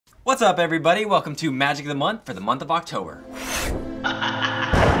What's up, everybody? Welcome to Magic of the Month for the month of October.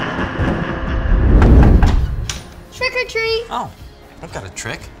 Trick or treat. Oh, I've got a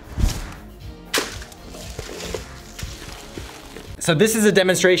trick. So this is a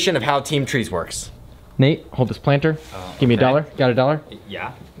demonstration of how Team Trees works. Nate, hold this planter. Give me $1. Got $1?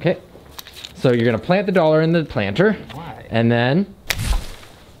 Yeah. Okay. So you're gonna plant the dollar in the planter. Why? And then...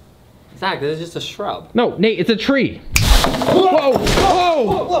 Zach, this is just a shrub. No, Nate, it's a tree. Whoa,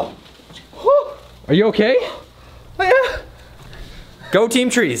 whoa! Whoa. Are you okay? Oh, yeah. Go Team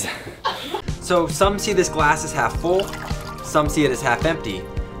Trees. So some see this glass as half full, some see it as half empty,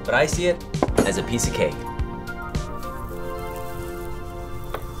 but I see it as a piece of cake.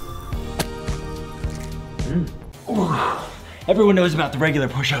 Everyone knows about the regular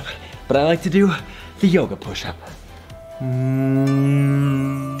push-up, but I like to do the yoga push-up.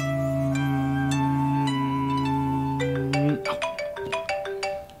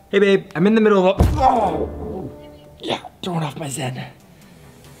 Hey babe, I'm in the middle of a... Oh! Yeah, throwing off my zen.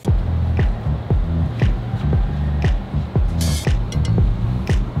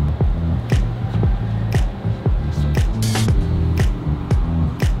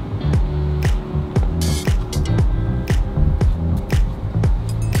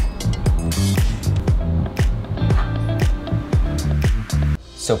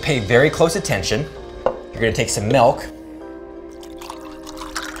 So pay very close attention. You're gonna take some milk.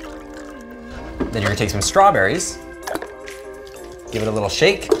 Then you're gonna take some strawberries. Give it a little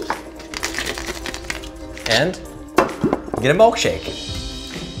shake. And get a milkshake.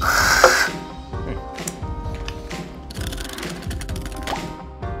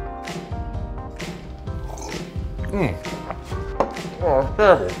 Oh,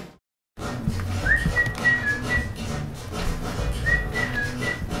 terrible.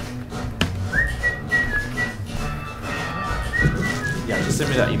 Yeah, just send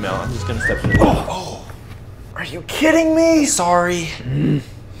me that email. I'm just gonna step in. Oh, are you kidding me? Sorry.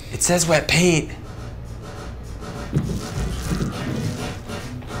 It says wet paint.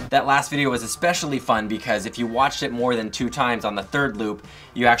 That last video was especially fun because if you watched it more than 2 times on the 3rd loop,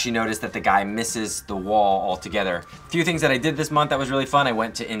 you actually noticed that the guy misses the wall altogether. A few things that I did this month that was really fun. I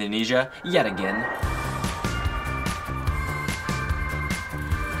went to Indonesia yet again.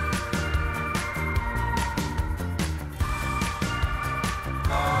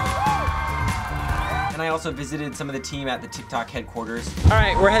 And I also visited some of the team at the TikTok headquarters. All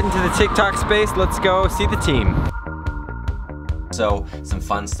right, we're heading to the TikTok space. Let's go see the team. So, some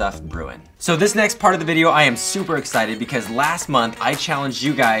fun stuff brewing. So this next part of the video, I am super excited because last month I challenged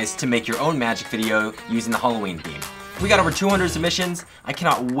you guys to make your own magic video using the Halloween theme. We got over 200 submissions. I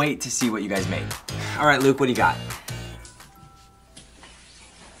cannot wait to see what you guys made. All right, Luke, what do you got?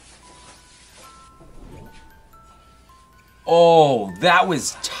 Oh, that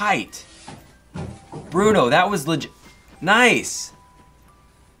was tight. Bruno, that was legit. Nice.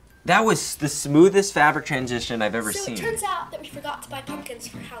 That was the smoothest fabric transition I've ever seen. So it turns out that we forgot to buy pumpkins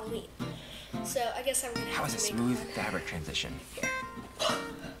for Halloween. So I guess I'm gonna have That was to a make smooth one. fabric transition.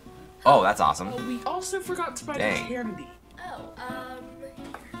 Oh, that's awesome. We also forgot to buy the Dang. candy.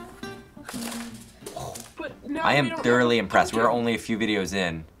 Oh, But now I we am don't thoroughly have a impressed. We're pumpkin. only a few videos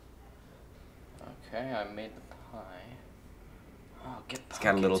in. Okay, I made the pie. Oh, get It's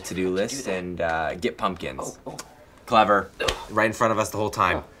got a little to-do list and get pumpkins. Clever. Right in front of us the whole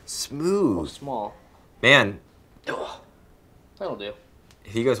time. Smooth. Small. Man, That'll do.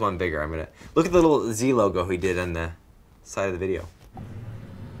 if he goes one bigger, I'm gonna... Look at the little Z logo he did on the side of the video.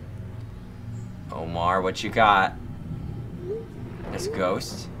 Omar, what you got? This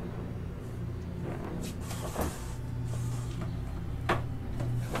ghost.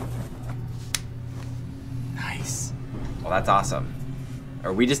 Nice. Well, that's awesome.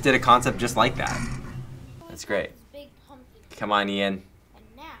 Or we just did a concept just like that. That's great. big pumpkin. Come on, Ian. And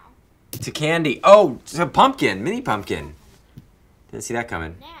now, To candy. Oh, it's a pumpkin. Mini pumpkin. Didn't see that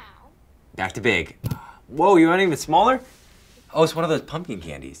coming. now, Back to big. Whoa, you want even smaller? Oh, it's one of those pumpkin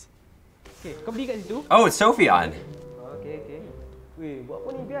candies. Okay, kau beli kat situ. Oh, it's Sophion. Okay, okay. Weh, buat apa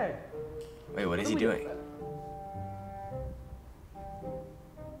ni, Pian? Wait, what is he doing?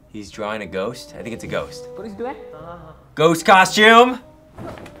 He's drawing a ghost? I think it's a ghost. Kau di situ, eh? Ghost costume!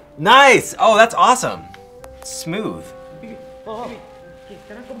 Nice! Oh, that's awesome. Smooth. Oh, okay,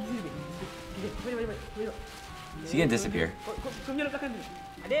 sekarang kau pergi sini, Pian. Okay, balik. Is he gonna disappear? Kau menyelam belakang dulu.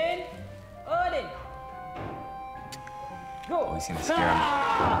 Adin! Oh, Adin! Go! Oh, he's gonna scare him.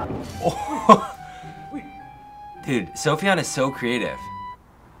 Oh. Dude, Sophion is so creative.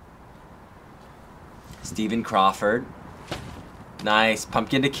 Stephen Crawford. Nice.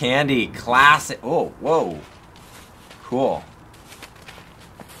 Pumpkin to candy. Classic. Oh, whoa. Cool.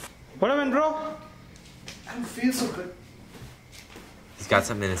 What happened, bro? I don't feel so good. He's got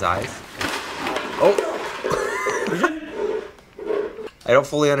something in his eyes. Oh! I don't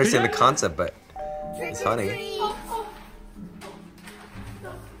fully understand the concept, but it's funny.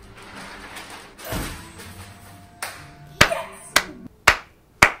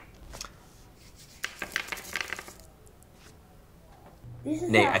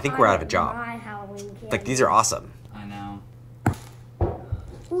 Nate, I think we're out of a job. Like, these are awesome. I know.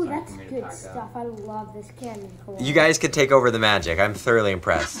 Ooh, that's good stuff. I love this candy. You guys could take over the magic. I'm thoroughly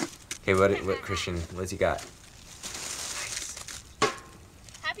impressed. Okay, what Christian, what's you got?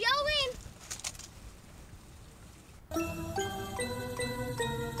 Happy Halloween!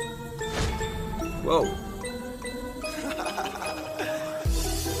 Whoa.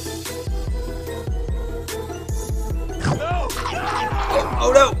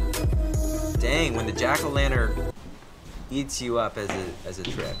 Oh no! Dang, when the jack-o'-lantern eats you up as a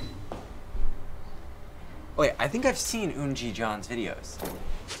trick. Oh wait, I think I've seen Unji John's videos. I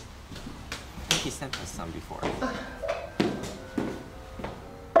think he sent us some before.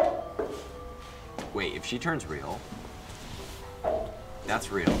 Wait, if she turns real,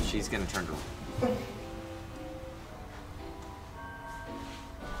 that's real. She's gonna turn to real.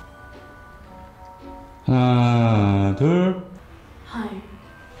 하나, 둘. Hi.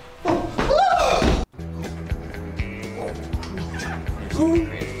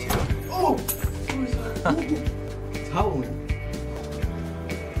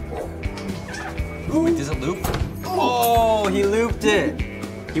 Wait, does it loop? Oh, he looped it.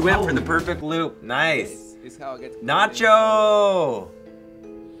 He went for the perfect loop. Nice. This is how it gets. Nacho!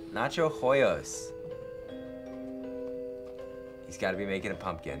 Nacho Hoyos. He's got to be making a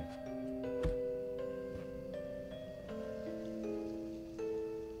pumpkin.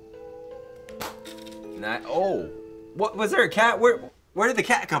 Oh, what was there a cat? Where did the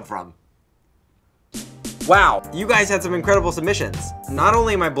cat come from? Wow, you guys had some incredible submissions. Not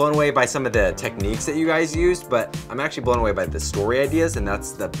only am I blown away by some of the techniques that you guys used, but I'm actually blown away by the story ideas, and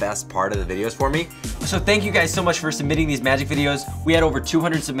that's the best part of the videos for me. So thank you guys so much for submitting these magic videos. We had over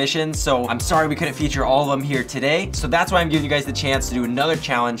 200 submissions, so I'm sorry we couldn't feature all of them here today. So that's why I'm giving you guys the chance to do another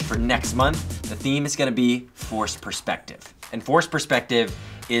challenge for next month. The theme is gonna be forced perspective. And forced perspective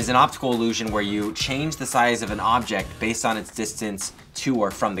is an optical illusion where you change the size of an object based on its distance to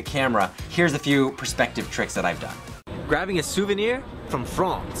or from the camera. Here's a few perspective tricks that I've done. Grabbing a souvenir from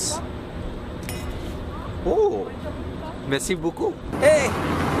France. Oh, merci beaucoup. Hey!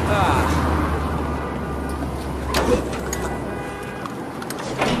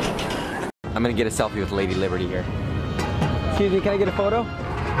 I'm gonna get a selfie with Lady Liberty here. Excuse me, can I get a photo?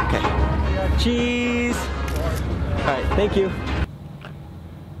 Okay. Cheese! All right, thank you.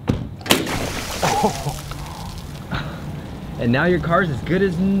 Oh. And now your car's as good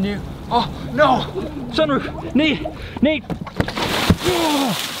as new. Oh, no! Sunroof! Nate!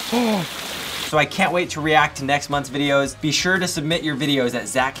 So I can't wait to react to next month's videos. Be sure to submit your videos at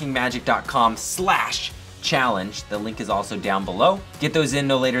zackingmagic.com/challenge. The link is also down below. Get those in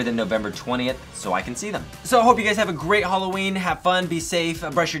no later than November 20th so I can see them. So I hope you guys have a great Halloween. Have fun, be safe,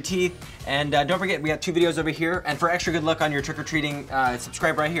 brush your teeth, and don't forget we got 2 videos over here. And for extra good luck on your trick-or-treating,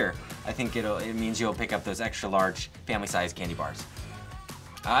 subscribe right here. I think it means you'll pick up those extra large family-sized candy bars.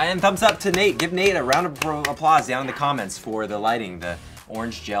 And thumbs up to Nate. Give Nate a round of applause down in the comments for the lighting, the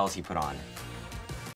orange gels he put on.